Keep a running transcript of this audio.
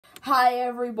Hi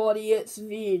everybody, it's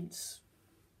Vince.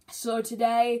 So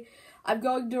today, I'm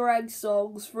going to rank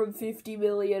songs from 50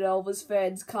 million Elvis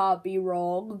fans can't be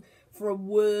wrong, from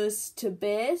worst to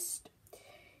best.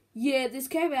 Yeah, this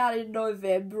came out in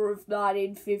November of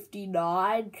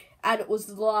 1959, and it was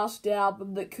the last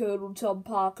album that Colonel Tom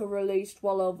Parker released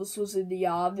while Elvis was in the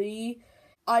army.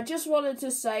 I just wanted to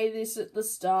say this at the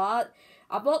start.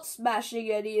 I'm not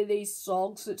smashing any of these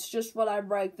songs, it's just when I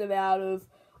rank them out of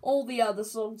all the other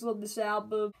songs on this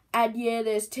album. And yeah,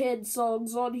 there's 10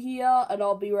 songs on here, and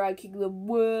I'll be ranking them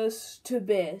worst to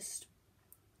best.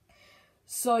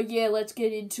 So yeah, let's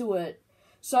get into it.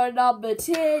 So number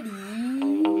 10...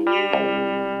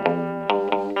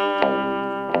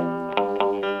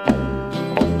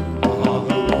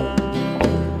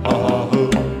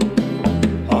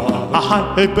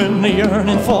 I've been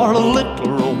yearning for a little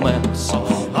romance.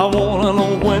 I wanna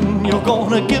know when you're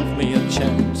gonna give me a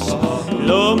chance.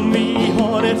 Love me,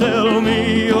 honey, tell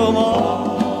me you're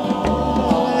mine.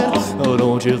 Oh,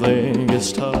 don't you think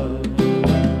it's time?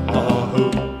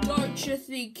 Don't you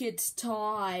think it's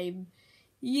time?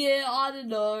 Yeah, I don't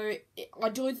know. I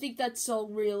don't think that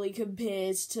song really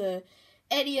compares to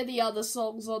any of the other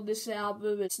songs on this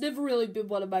album. It's never really been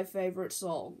one of my favourite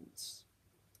songs.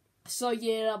 So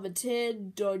yeah, number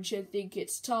 10, Don't You Think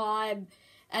It's Time?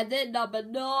 And then number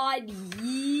 9,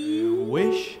 Your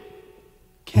wish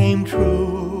came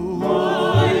true.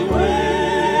 My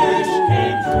wish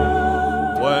came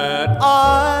true. When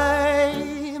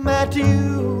I met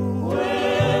you.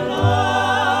 When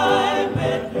I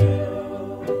met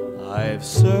you. I've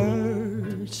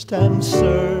searched and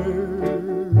searched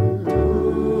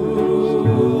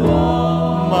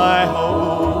my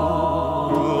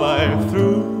whole life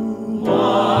through.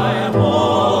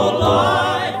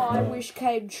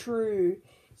 Came true.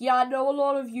 Yeah, I know a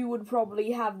lot of you would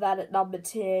probably have that at number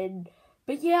 10.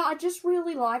 But yeah, I just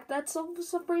really like that song for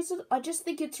some reason. I just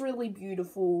think it's really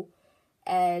beautiful.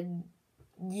 And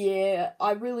yeah,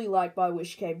 I really like My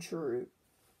Wish Came True.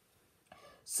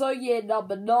 So yeah,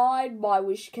 number 9, My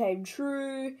Wish Came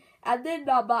True. And then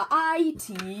number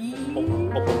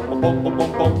 18.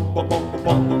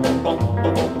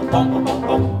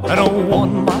 I don't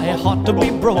want my heart to be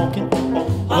broken,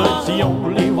 but it's the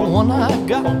only one I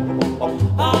got.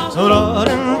 So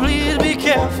darling, please be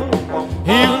careful,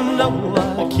 even though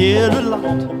I care a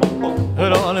lot.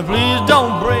 Darling, please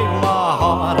don't break my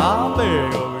heart, I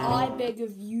beg of you. I beg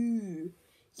of you.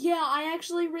 Yeah, I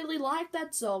actually really like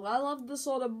that song. I love the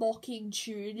sort of mocking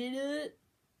tune in it.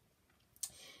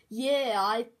 Yeah,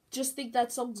 I just think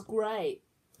that song's great.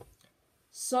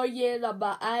 So yeah,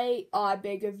 number 8, I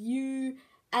Beg of You.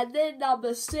 And then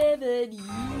number 7, You.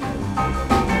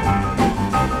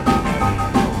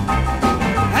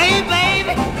 Hey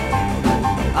baby,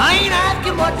 I ain't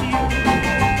asking what you.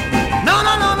 No,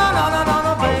 no, no, no, no, no, no,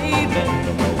 no, baby,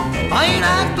 I ain't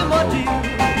asking what you.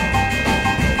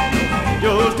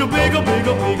 Just a big hunk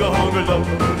of love.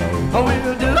 I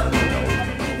will do. A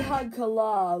big hunk of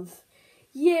love.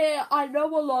 Yeah, I know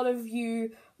a lot of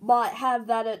you might have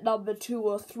that at number 2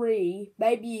 or 3,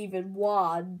 maybe even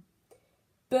 1.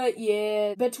 But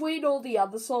yeah, between all the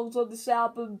other songs on this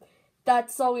album, that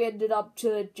song ended up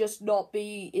to just not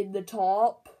be in the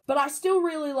top. But I still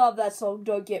really love that song,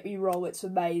 don't get me wrong, it's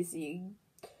amazing.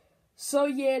 So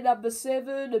yeah, number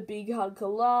 7, A Big Hunk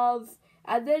of Love.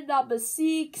 And then number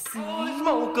 6,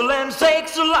 Smoke and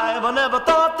sakes alive, I never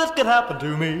thought this could happen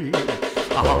to me.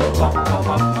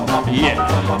 Yeah.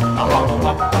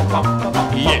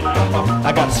 Yeah.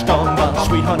 I got stung by a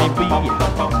sweet honey bee.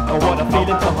 What a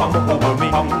feeling come over me.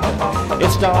 It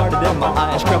started in my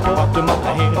eyes, crept up to my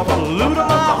head, flew to my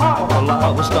heart. Well, I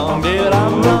was stung, did I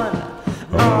run?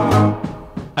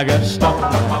 I got stung.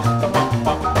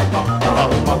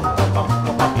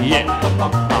 Yeah.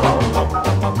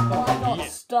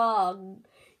 Stung.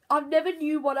 I've never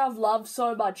knew what I've loved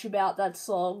so much about that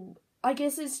song. I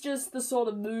guess it's just the sort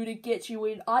of mood it gets you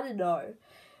in. I don't know.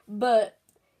 But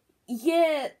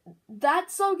yeah,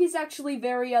 that song is actually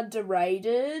very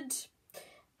underrated.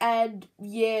 And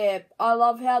yeah, I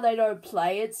love how they don't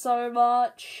play it so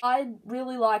much. I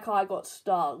really like I Got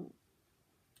Stung.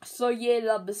 So yeah,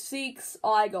 number 6,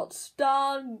 I Got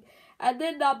Stung. And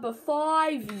then number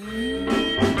 5, You.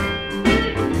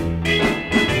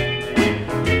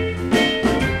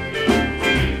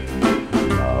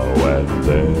 And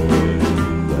then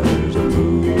there's a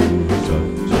blue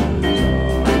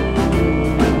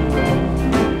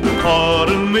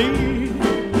pardon me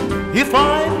if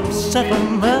I'm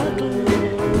sentimental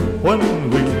when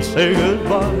we say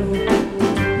goodbye.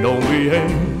 Don't be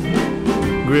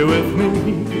angry with me,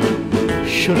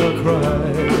 should I cry?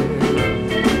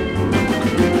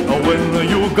 When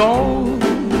you you're gone,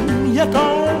 yet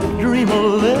I dream a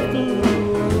little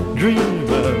dream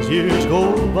as years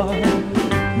go by.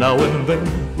 Now and then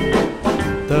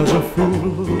there's a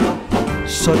fool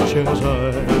such as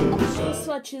I.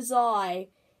 Such as I.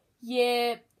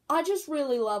 Yeah, I just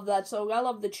really love that song. I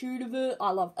love the tune of it.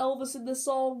 I love Elvis in the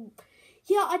song.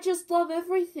 Yeah, I just love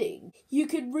everything. You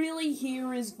can really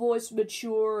hear his voice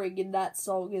maturing in that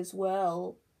song as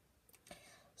well.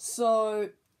 So,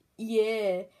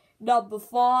 yeah. Number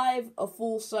 5, A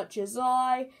Fool Such As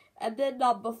I. And then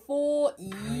number 4,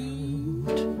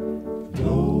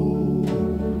 Don't.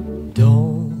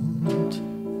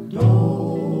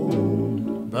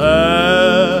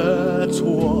 That's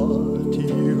what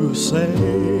you say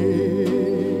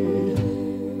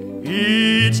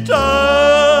each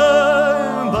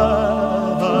time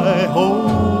that I hold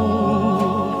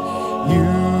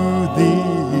you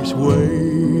this way.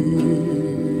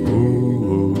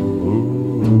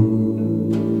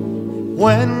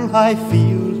 When I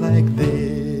feel like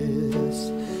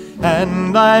this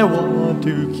and I want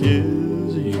to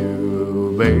kiss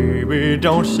you, baby,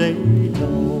 don't say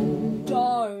no.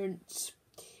 Don't.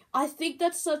 I think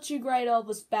that's such a great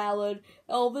Elvis ballad.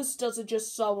 Elvis does it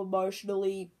just so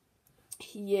emotionally.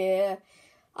 Yeah.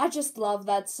 I just love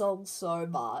that song so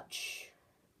much.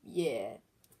 Yeah.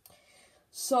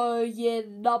 So, yeah,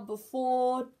 number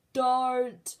 4,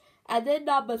 Don't. And then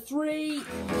number 3...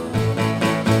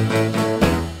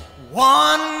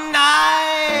 One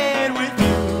night with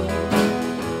you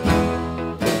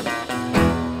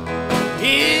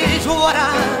is what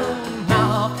I'm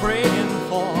now praying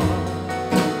for.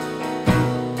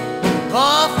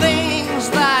 The things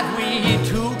that we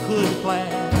two could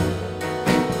plan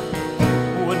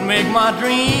would make my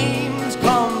dreams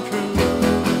come true.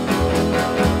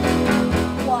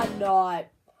 One night.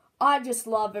 I just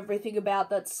love everything about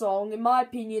that song. In my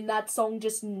opinion, that song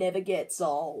just never gets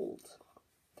old.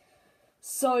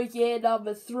 So yeah,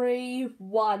 number 3,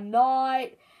 One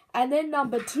Night. And then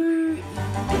number 2...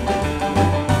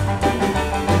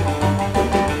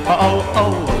 Oh,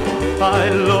 oh, I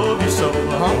love you so.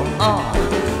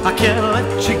 I can't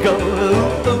let you go.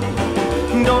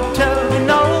 Don't tell me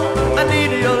no, I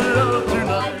need your love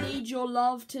tonight. I Need Your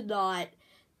Love Tonight.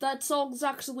 That song's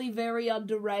actually very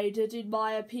underrated in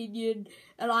my opinion,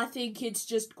 and I think it's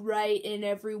just great in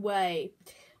every way.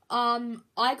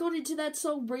 I got into that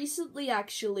song recently,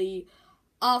 actually,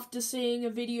 after seeing a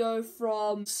video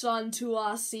from Sun to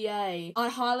RCA. I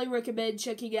highly recommend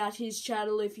checking out his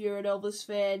channel if you're an Elvis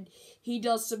fan. He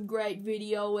does some great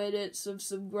video edits of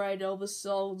some great Elvis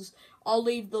songs. I'll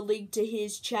leave the link to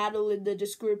his channel in the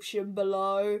description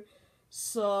below.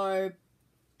 So,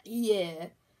 yeah.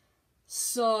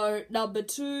 So, number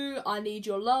 2, I Need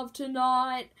Your Love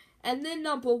Tonight. And then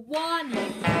number 1...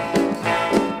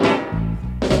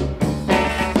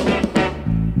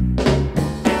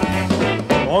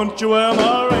 Won't you wear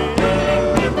my ring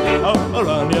up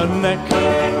around your neck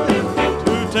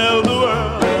to tell the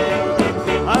world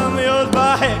I'm yours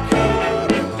by heck?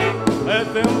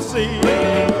 Let them see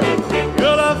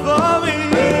your love for me,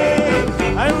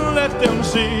 and let them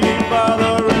see by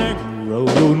the ring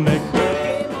around your neck.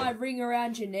 Wear my ring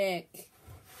around your neck.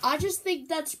 I just think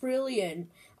that's brilliant.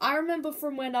 I remember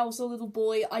from when I was a little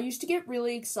boy, I used to get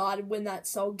really excited when that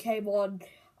song came on.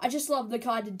 I just love the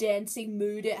kind of dancing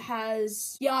mood it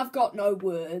has. Yeah, I've got no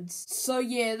words. So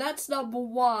yeah, that's number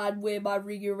 1, Wear My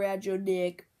Ring Around Your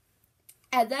Neck.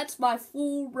 And that's my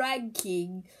full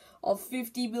ranking of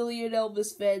 50 million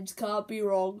Elvis fans can't be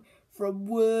wrong, from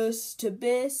worst to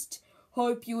best.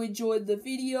 Hope you enjoyed the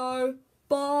video.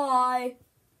 Bye!